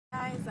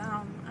Guys,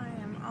 I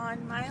am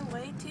on my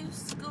way to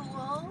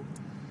school,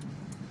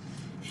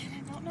 and I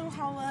don't know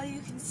how well you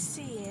can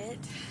see it,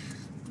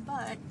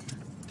 but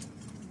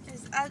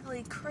there's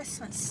ugly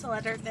Christmas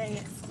sweater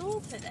day at school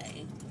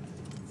today.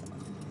 So,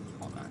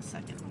 hold on a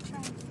second, I'll try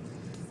and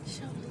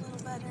show it a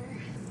little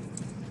better.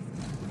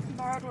 I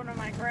borrowed one of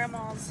my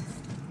grandma's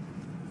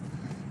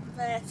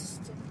vests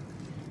and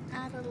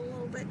added a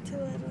little bit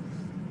to it.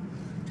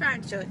 I'll try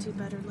and show it to you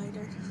better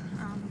later.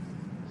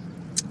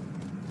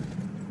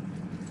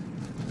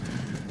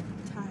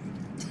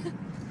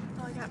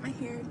 I got my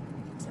hair,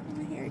 except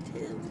my hair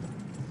too.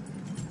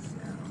 So,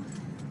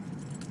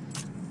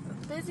 a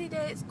busy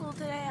day at school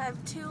today. I have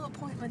 2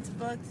 appointments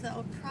booked that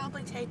will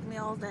probably take me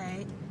all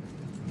day.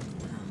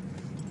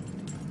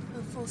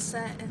 A full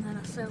set and then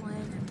a fill-in,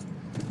 and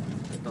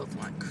they both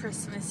want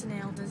Christmas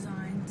nail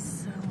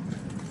designs, so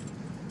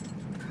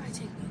it'll probably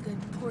take me a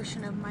good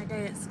portion of my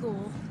day at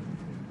school.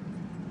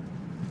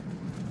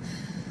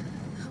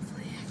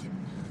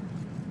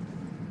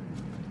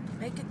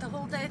 Make it the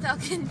whole day without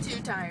getting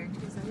too tired,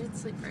 because I didn't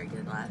sleep very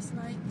good last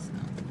night. So,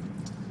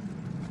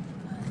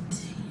 but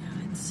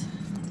yeah, it's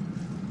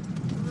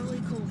really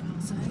cold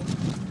outside. I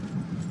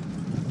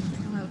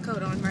don't have a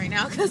coat on right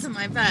now because of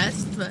my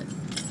vest, but I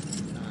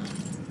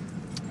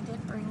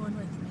did bring one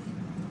with me.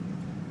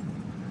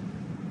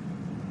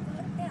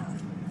 But yeah,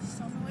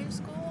 just on the way to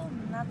school,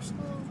 and after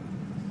school,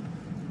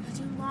 I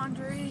do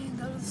laundry and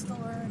go to the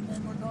store, and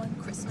then we're going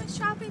Christmas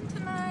shopping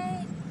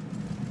tonight.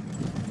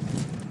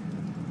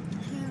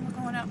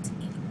 Going out to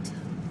eat.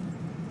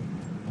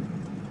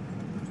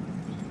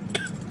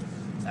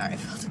 Sorry, I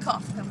felt a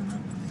cough coming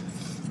up.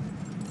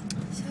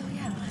 So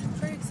yeah, I'm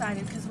pretty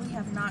excited because we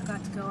have not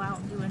got to go out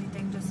and do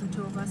anything, just the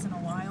 2 of us, in a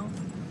while,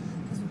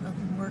 because we've both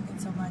been working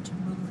so much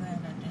and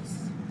moving and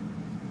just,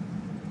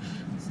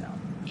 so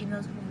even though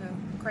it's going to go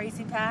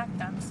crazy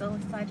packed, I'm still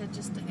excited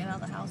just to get out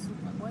of the house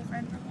with my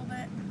boyfriend for a little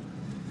bit,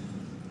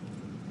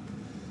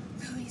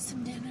 go eat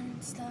some dinner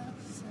and stuff.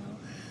 So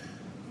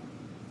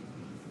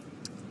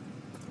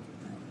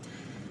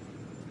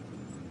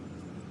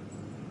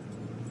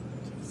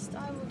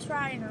I will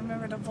try and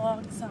remember to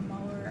vlog some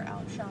while we're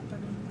out shopping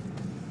and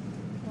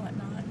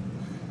whatnot.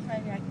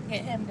 Maybe I can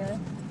get him to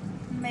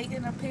make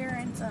an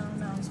appearance. I don't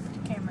know, he's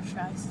pretty camera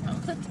shy, so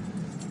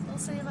we'll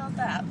see about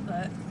that.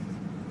 But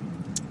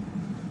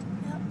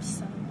yep,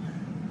 so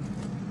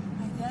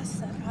I guess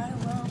that I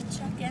will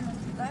check in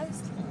with you guys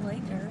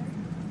later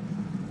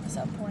at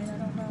some point. I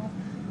don't know.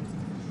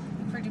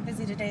 I'm pretty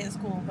busy today at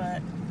school,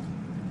 but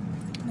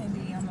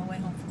maybe on the way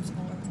home from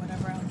school or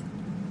whatever, I'll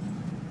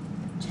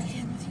check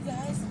in with you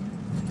guys.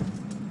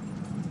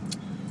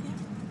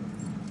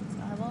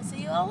 Yeah. I will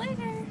see you all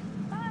later.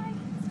 Bye.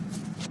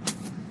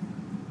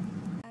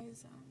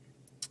 Guys,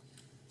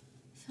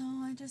 so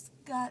I just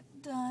got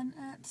done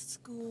at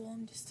school.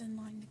 I'm just in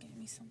line to get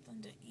me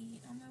something to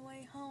eat on my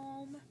way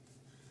home.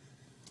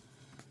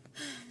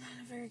 I'm not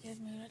in a very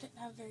good mood. I didn't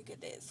have a very good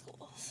day at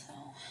school,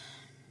 so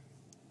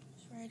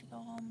just ready to go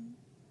home,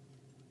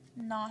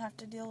 not have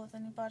to deal with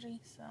anybody.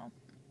 So,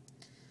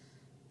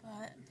 but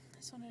I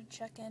just wanted to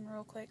check in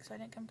real quick so I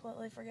didn't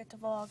completely forget to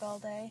vlog all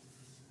day.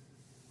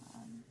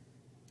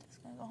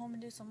 Just gonna go home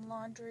and do some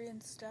laundry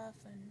and stuff,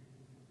 and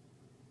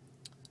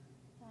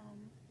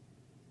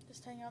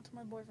just hang out till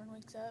my boyfriend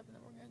wakes up, and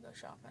then we're gonna go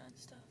shopping and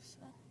stuff.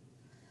 So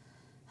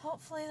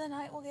hopefully the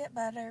night will get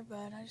better,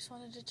 but I just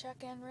wanted to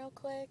check in real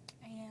quick,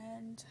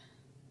 and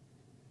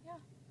yeah,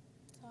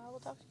 so I will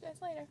talk to you guys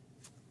later.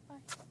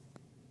 Bye.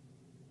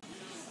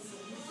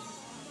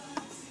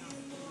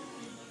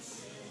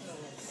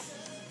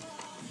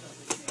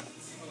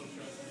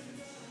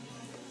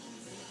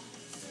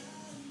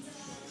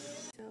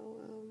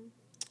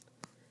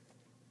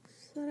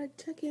 Thought I'd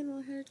check in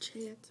while I had a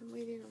chance. I'm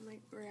waiting on my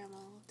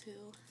grandma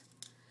to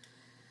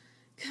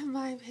come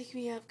by and pick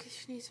me up because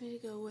she needs me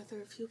to go with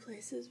her a few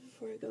places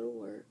before I go to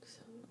work.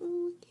 So,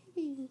 oh,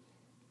 kitty.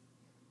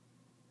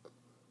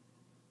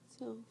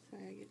 So,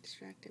 sorry, I get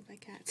distracted by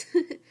cats.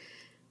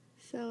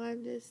 So,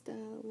 I'm just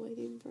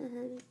waiting for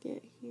her to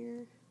get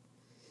here.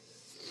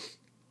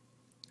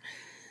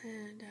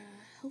 And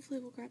hopefully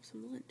we'll grab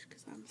some lunch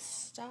because I'm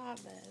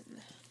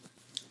starving.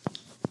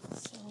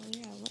 So,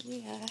 yeah, let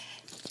me...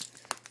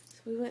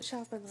 We went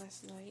shopping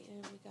last night,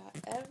 and we got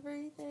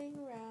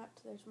everything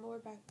wrapped. There's more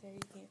back there you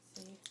can't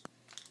see.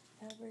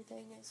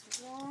 Everything is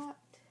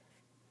wrapped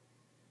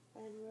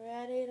and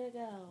ready to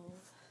go.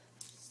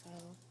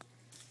 So,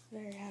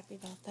 very happy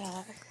about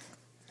that.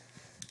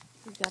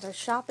 We got our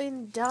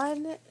shopping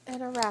done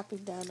and our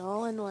wrapping done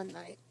all in one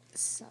night.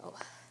 So,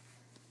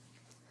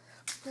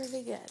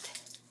 pretty good.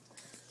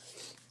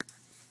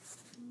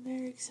 I'm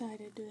very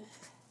excited to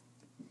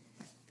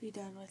be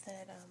done with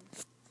it.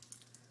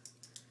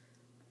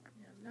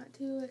 Not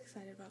too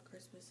excited about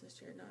Christmas this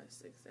year, not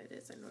as excited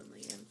as I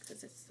normally am,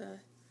 because it's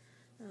the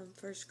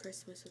first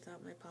Christmas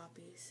without my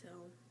Poppy,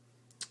 so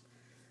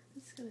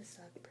it's going to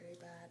suck pretty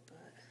bad,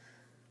 but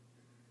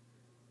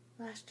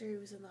last year he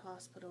was in the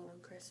hospital on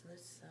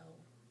Christmas, so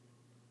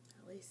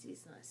at least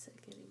he's not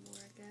sick anymore,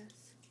 I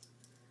guess.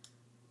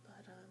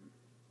 But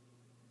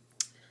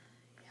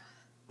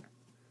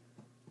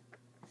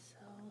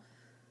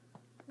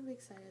be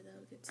excited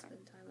though. Get to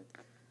spend time with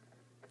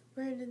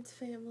Brandon's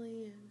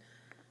family and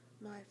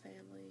my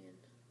family and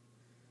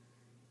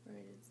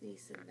Brandon's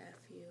niece and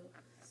nephew.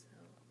 So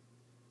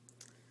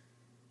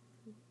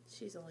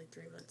she's only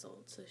 3 months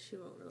old, so she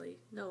won't really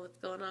know what's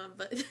going on,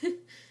 but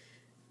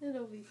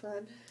it'll be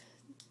fun.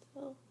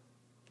 So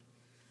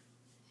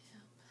yeah,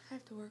 I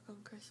have to work on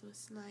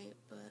Christmas night,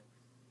 but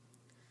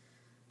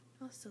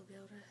I'll still be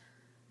able to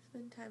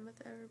spend time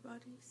with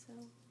everybody, so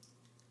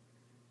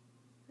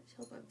I just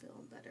hope I'm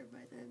feeling better by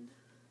then.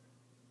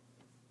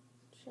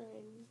 Try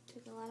and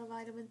take a lot of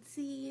vitamin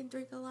C and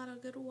drink a lot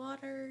of good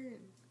water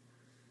and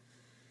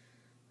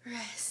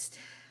rest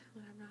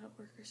when I'm not at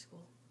work or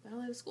school. I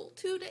only have school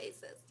 2 days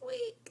this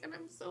week, and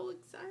I'm so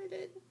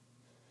excited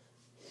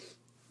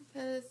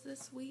because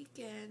this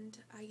weekend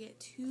I get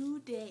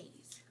 2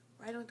 days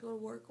where I don't go to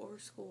work or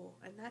school,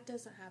 and that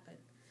doesn't happen.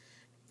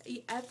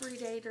 Every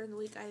day during the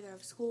week I either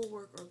have school,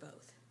 work, or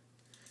both,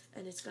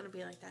 and it's going to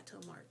be like that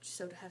till March.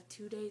 So to have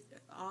 2 days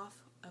off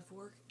of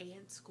work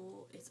and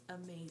school is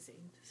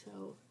amazing.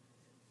 So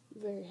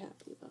I'm very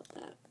happy about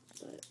that,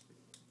 but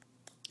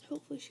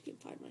hopefully she can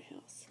find my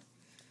house.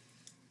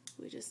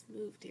 We just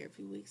moved here a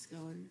few weeks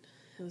ago, and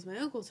it was my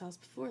uncle's house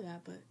before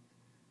that, but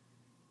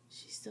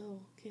she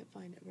still can't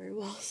find it very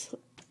well, so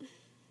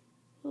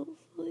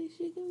hopefully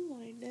she can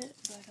find it.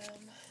 But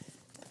I'm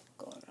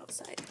going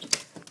outside.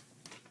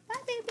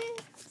 Hi, baby.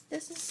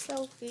 This is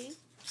Sophie.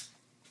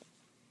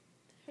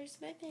 Here's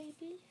my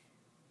baby.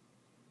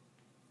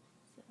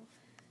 So,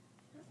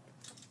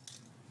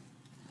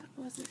 that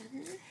wasn't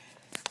her.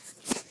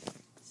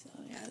 So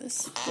yeah,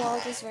 this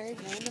vlog is very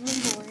random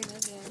and boring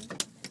again.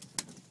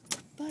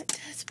 But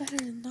it's better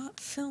than not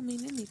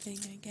filming anything,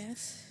 I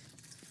guess.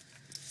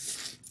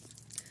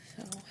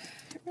 So,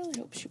 I really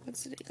hope she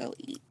wants to go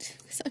eat,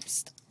 because I'm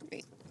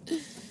starving.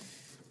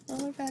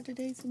 All I've had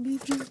today is some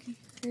beef jerky.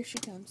 Here she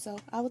comes. So,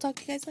 I will talk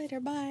to you guys later.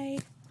 Bye!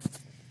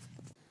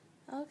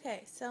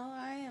 Okay, so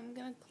I am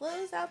going to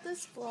close out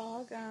this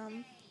vlog.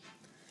 I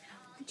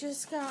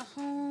just got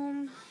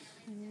home.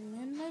 I'm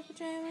in my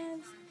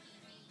pajamas.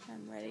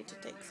 I'm ready to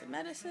take some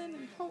medicine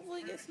and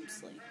hopefully get some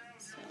sleep.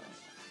 So,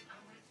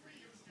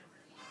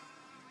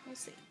 we'll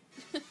see.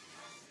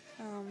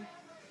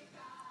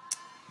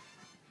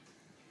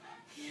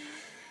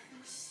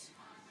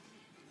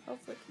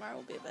 Hopefully tomorrow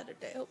will be a better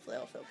day. Hopefully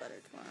I'll feel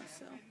better tomorrow,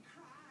 so.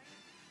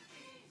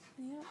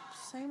 Yep,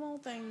 same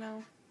old thing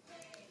though.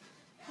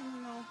 I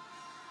don't know.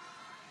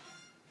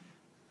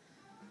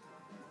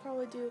 I'll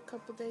probably do a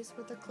couple days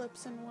worth of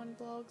clips in one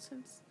vlog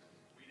since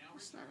I'm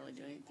just not really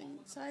doing anything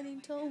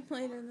exciting till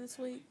later this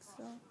week,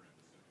 so.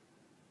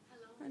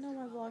 I know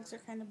my vlogs are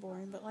kind of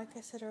boring, but like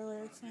I said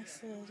earlier, it's nice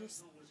to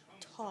just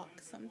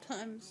talk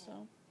sometimes,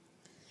 so.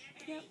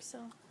 Yep,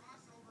 so.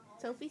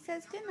 Sophie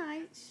says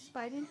goodnight. She's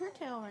biting her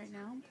tail right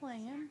now. I'm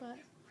playing, but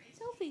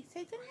Sophie,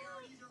 say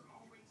goodnight.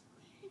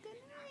 Good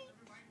night.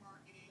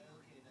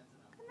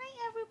 Good night,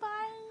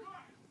 everybody.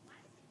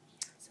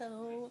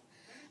 So,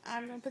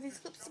 I'm going to put these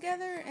clips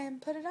together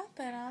and put it up,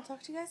 and I'll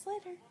talk to you guys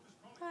later.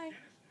 Bye.